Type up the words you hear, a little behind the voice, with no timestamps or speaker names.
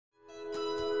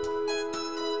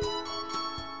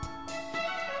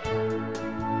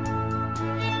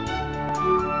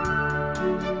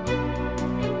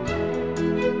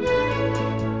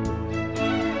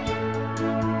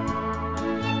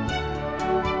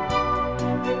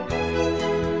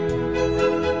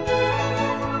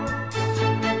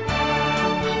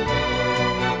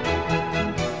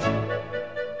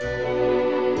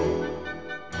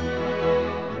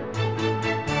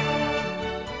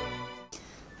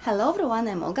Hello everyone,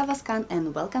 I'm Olga Vascan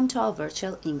and welcome to our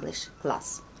virtual English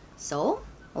class. So,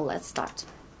 let's start.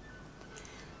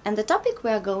 And the topic we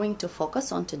are going to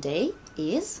focus on today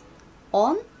is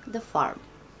on the farm.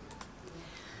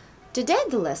 Today at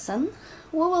the lesson,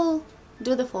 we will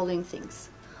do the following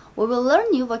things. We will learn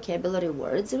new vocabulary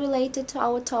words related to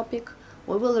our topic.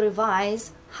 We will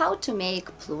revise how to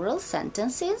make plural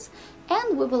sentences,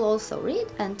 and we will also read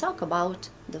and talk about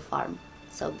the farm.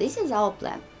 So this is our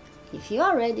plan. If you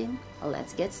are ready,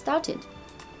 let's get started.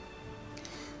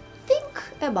 Think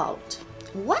about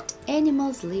what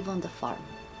animals live on the farm.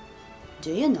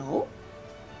 Do you know?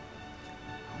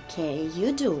 Okay,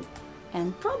 you do.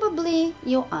 And probably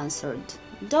you answered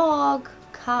dog,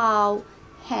 cow,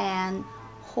 hen,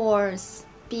 horse,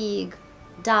 pig,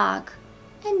 duck,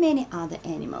 and many other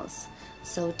animals.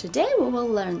 So today we will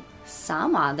learn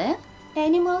some other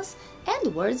animals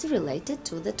and words related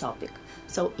to the topic.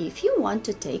 So if you want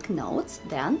to take notes,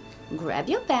 then grab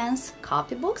your pens,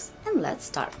 copybooks, and let's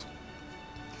start.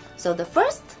 So the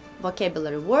first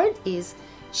vocabulary word is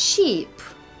sheep.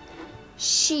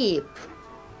 Sheep.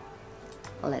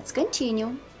 Let's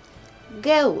continue.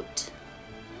 Goat.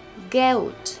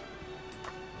 Goat.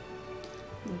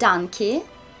 Donkey.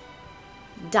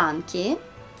 Donkey.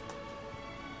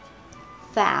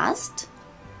 Fast.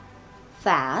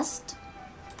 Fast.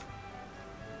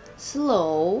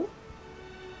 Slow.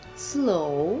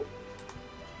 Slow.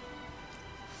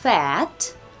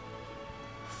 Fat.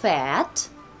 Fat.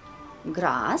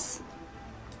 Grass.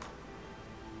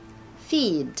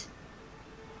 Feed.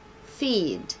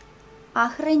 Feed.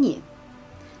 Охрани.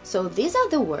 So these are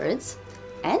the words,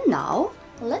 and now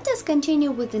let us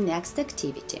continue with the next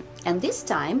activity. And this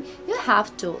time you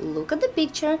have to look at the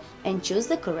picture and choose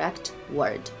the correct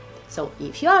word. So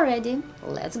if you are ready,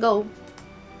 let's go.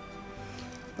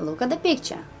 Look at the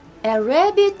picture. A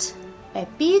rabbit, a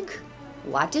pig,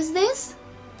 what is this?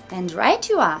 And right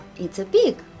you are, it's a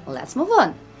pig. Let's move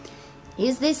on.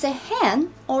 Is this a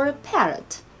hen or a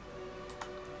parrot?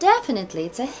 Definitely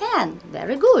it's a hen,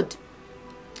 very good.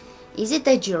 Is it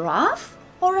a giraffe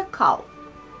or a cow?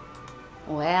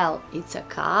 Well, it's a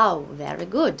cow, very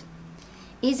good.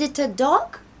 Is it a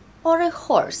dog or a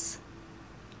horse?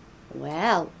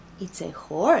 Well, it's a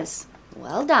horse,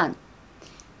 well done.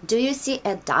 Do you see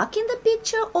a duck in the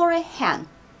picture or a hen?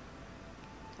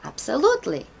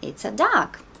 Absolutely, it's a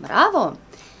duck. Bravo.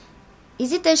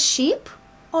 Is it a sheep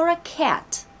or a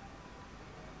cat?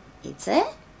 It's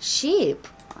a sheep.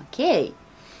 Okay.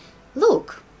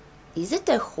 Look, is it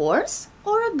a horse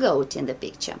or a goat in the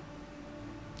picture?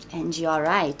 And you are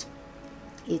right.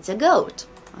 It's a goat.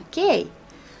 Okay.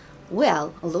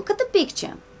 Well, look at the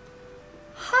picture.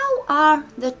 How are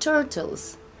the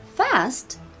turtles?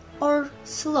 Fast or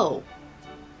slow?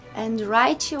 And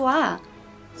right you are.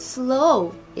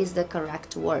 Slow is the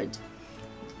correct word.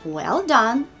 Well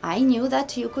done. I knew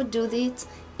that you could do this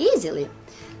easily.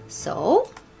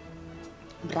 So,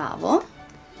 bravo.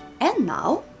 And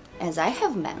now, as I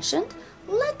have mentioned,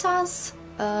 let us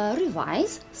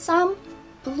revise some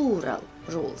plural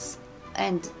rules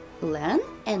and learn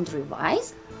and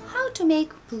revise how to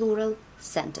make plural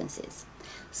sentences.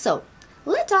 So,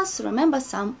 let us remember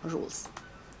some rules.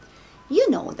 You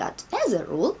know that as a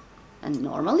rule, and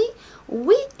normally,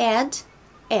 we add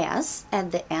s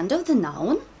at the end of the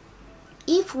noun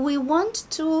if we want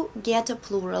to get a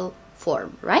plural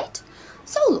form, right?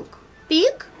 So look,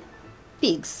 pig,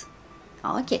 pigs.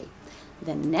 Okay,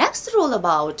 the next rule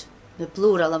about the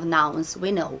plural of nouns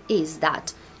we know is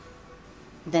that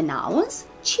the nouns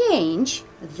change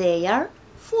their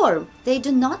form. They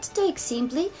do not take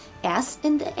simply s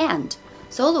in the end.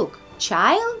 So look,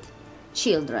 child,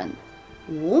 children,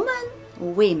 woman,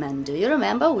 women. Do you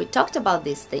remember? We talked about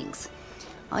these things.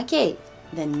 Okay,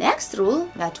 the next rule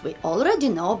that we already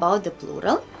know about the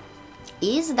plural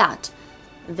is that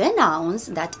the nouns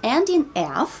that end in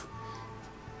f,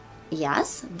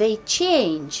 yes, they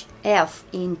change f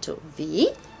into v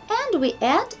and we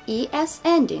add es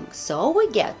ending. So we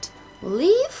get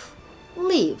leaf,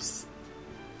 leaves.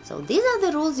 So these are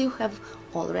the rules you have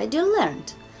already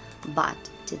learned. But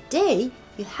today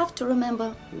you have to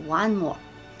remember one more.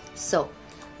 So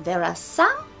there are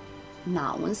some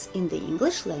nouns in the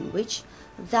English language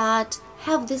that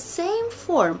have the same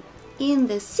form in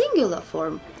the singular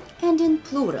form and in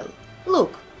plural.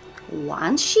 Look,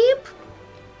 one sheep,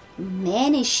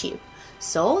 many sheep.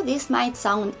 So this might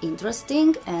sound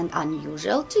interesting and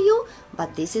unusual to you,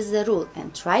 but this is the rule,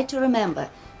 and try to remember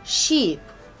sheep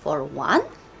for one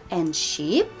and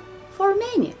sheep for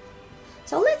many.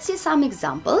 So let's see some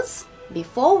examples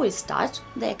before we start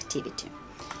the activity.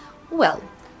 Well,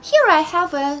 here I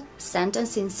have a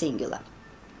sentence in singular.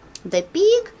 The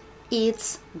pig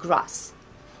eats grass.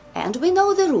 And we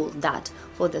know the rule that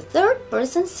for the third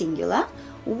person singular,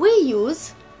 we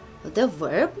use the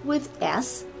verb with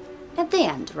s at the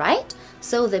end, right?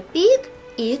 So the pig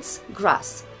eats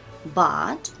grass.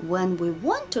 But when we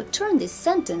want to turn this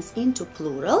sentence into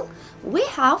plural, we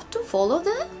have to follow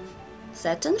the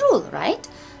certain rule, right?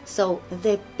 So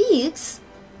the pigs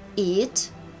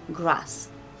eat grass.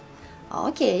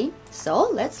 Okay, so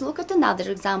let's look at another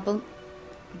example.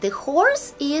 The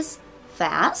horse is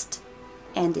fast,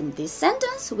 and in this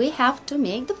sentence we have to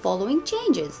make the following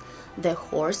changes. The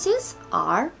horses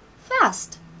are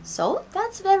fast. So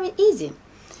that's very easy.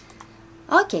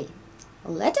 Okay,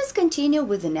 let us continue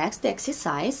with the next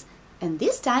exercise, and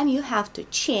this time you have to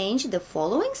change the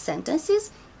following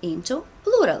sentences into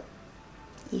plural.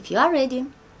 If you are ready,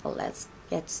 let's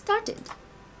get started.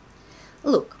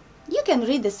 Look, you can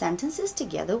read the sentences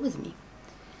together with me.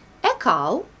 A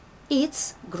cow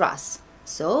eats grass,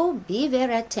 so be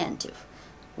very attentive.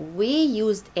 We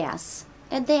used s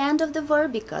at the end of the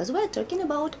verb because we're talking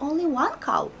about only one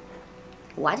cow.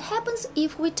 What happens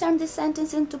if we turn the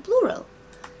sentence into plural?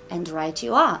 And right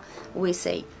you are. We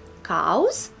say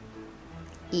cows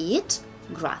eat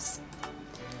grass.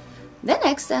 The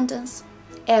next sentence.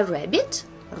 A rabbit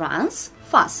runs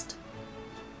fast.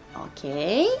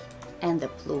 Okay, and the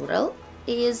plural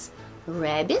is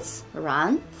rabbits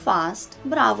run fast.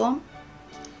 Bravo.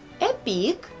 A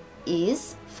pig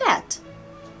is fat.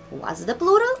 What's the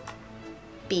plural?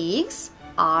 Pigs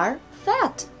are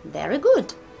fat. Very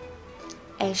good.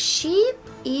 A sheep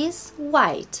is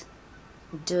white.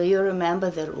 Do you remember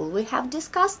the rule we have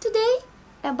discussed today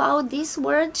about this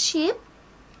word sheep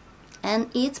and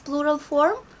its plural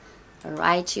form?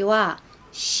 Right you are.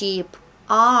 Sheep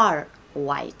are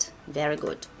white. Very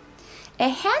good. A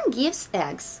hen gives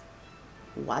eggs.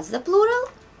 What's the plural?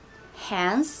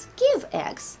 Hens give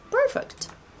eggs. Perfect.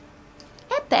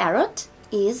 A parrot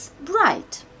is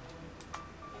bright.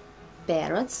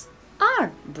 Parrots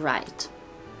are bright.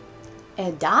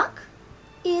 A duck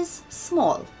is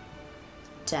small.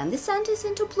 Turn the sentence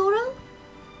into plural.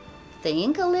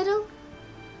 Think a little.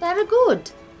 Very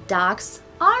good. Ducks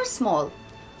are small.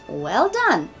 Well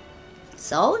done.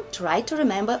 So try to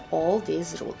remember all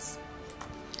these rules.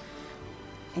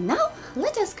 And now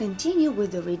let us continue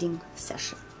with the reading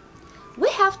session. We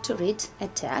have to read a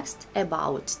text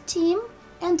about Tim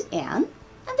and Anne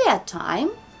and their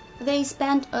time they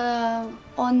spent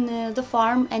on the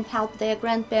farm and helped their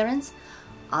grandparents.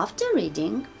 After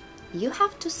reading, you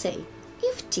have to say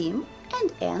if Tim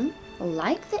and Anne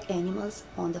like the animals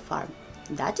on the farm.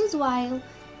 That's why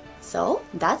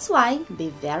be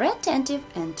very attentive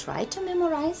and try to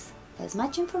memorize as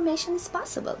much information as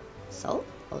possible. So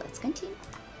let's continue.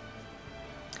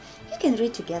 You can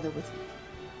read together with me.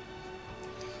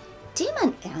 Tim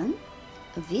and Anne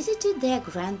visited their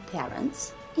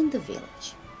grandparents in the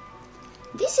village.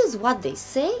 This is what they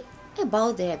say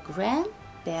about their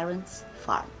grandparents'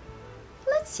 farm.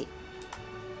 Let's see.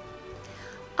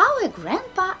 Our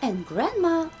grandpa and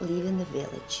grandma live in the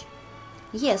village.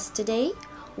 Yesterday,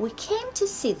 we came to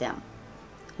see them.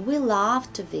 We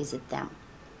love to visit them.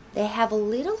 They have a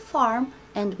little farm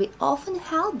and we often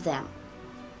help them.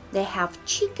 They have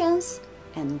chickens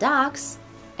and ducks,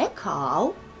 a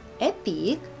cow, a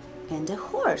pig, and a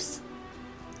horse.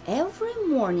 Every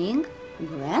morning,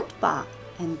 Grandpa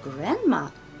and Grandma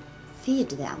feed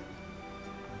them.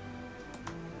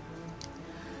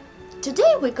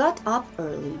 Today we got up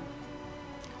early.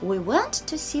 We went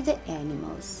to see the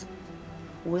animals.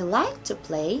 We like to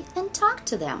play and talk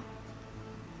to them.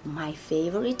 My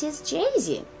favorite is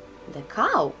Jaycee, the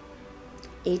cow.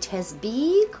 It has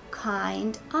big,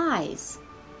 kind eyes.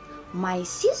 My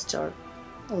sister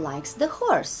likes the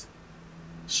horse.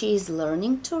 She is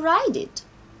learning to ride it.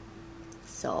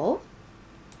 So,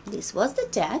 this was the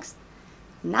text.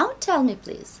 Now tell me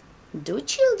please, do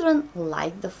children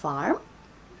like the farm?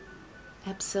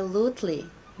 Absolutely.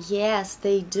 Yes,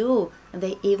 they do.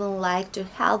 They even like to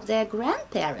help their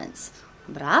grandparents.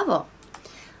 Bravo!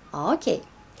 Okay,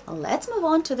 let's move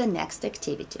on to the next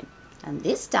activity. And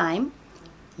this time,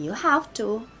 you have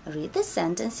to read the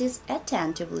sentences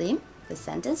attentively. The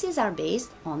sentences are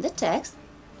based on the text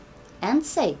and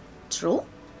say true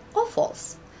or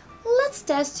false. Let's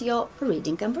test your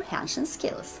reading comprehension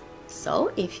skills.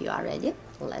 So, if you are ready,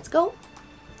 let's go.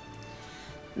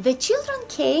 The children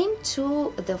came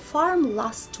to the farm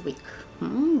last week.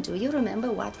 Do you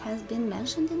remember what has been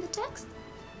mentioned in the text?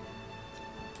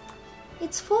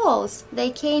 It's false. They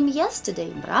came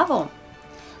yesterday. Bravo.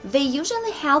 They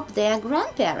usually help their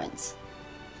grandparents.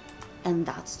 And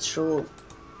that's true.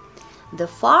 The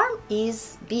farm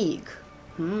is big.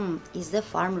 Is the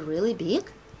farm really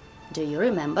big? Do you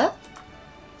remember?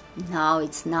 No,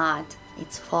 it's not.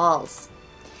 It's false.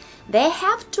 They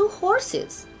have 2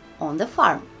 horses on the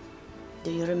farm.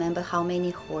 Do you remember how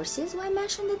many horses were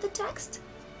mentioned in the text?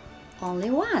 Only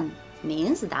 1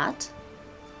 means that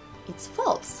it's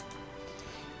false.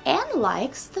 Anne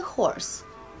likes the horse.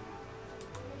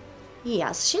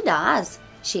 Yes, she does.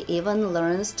 She even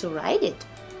learns to ride it.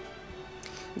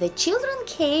 The children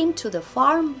came to the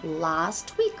farm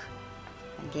last week.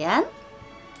 Again?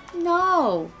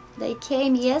 No, they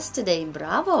came yesterday.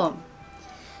 Bravo.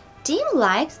 Tim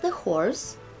likes the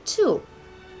horse too.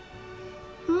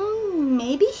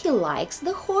 Maybe he likes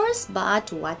the horse,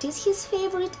 but what is his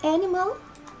favorite animal?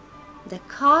 The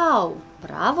cow.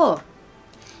 Bravo.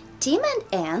 Tim and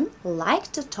Anne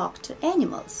like to talk to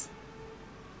animals.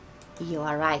 You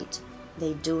are right.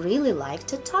 They do really like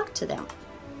to talk to them.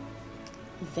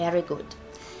 Very good.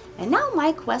 And now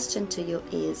my question to you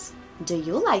is, do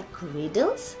you like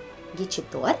riddles,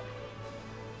 ghicitori?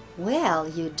 Well,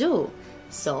 you do.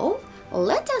 So,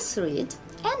 let us read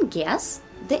and guess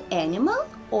the animal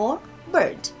or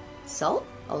bird. So,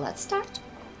 let's start.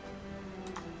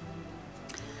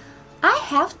 I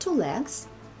have 2 legs.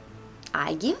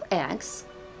 I give eggs.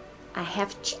 I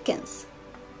have chickens.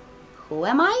 Who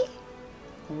am I?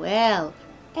 Well,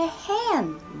 a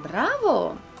hen.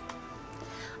 Bravo.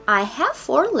 I have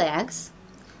 4 legs.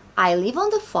 I live on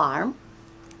the farm.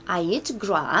 I eat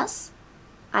grass.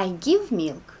 I give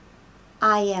milk.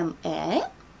 I am a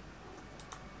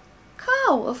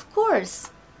cow, of course.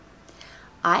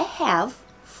 I have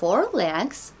 4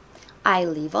 legs. I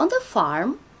live on the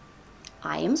farm.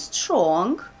 I am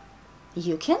strong.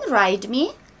 You can ride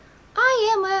me.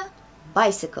 I am a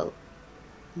bicycle.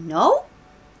 No?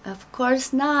 Of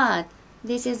course not.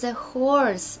 This is a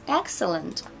horse.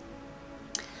 Excellent.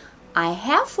 I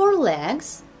have 4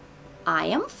 legs. I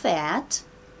am fat.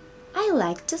 I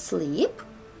like to sleep.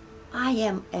 I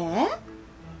am a...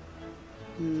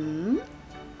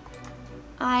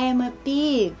 I am a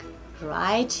pig.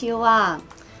 Right you are.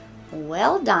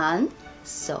 Well done.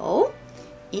 So,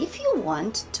 if you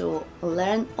want to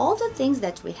learn all the things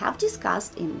that we have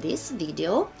discussed in this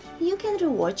video, you can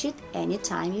rewatch it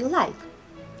anytime you like.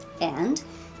 And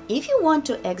if you want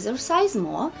to exercise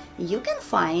more, you can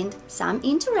find some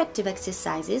interactive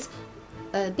exercises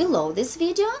below this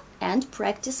video and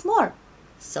practice more.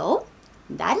 So,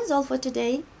 that is all for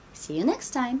today. See you next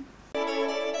time.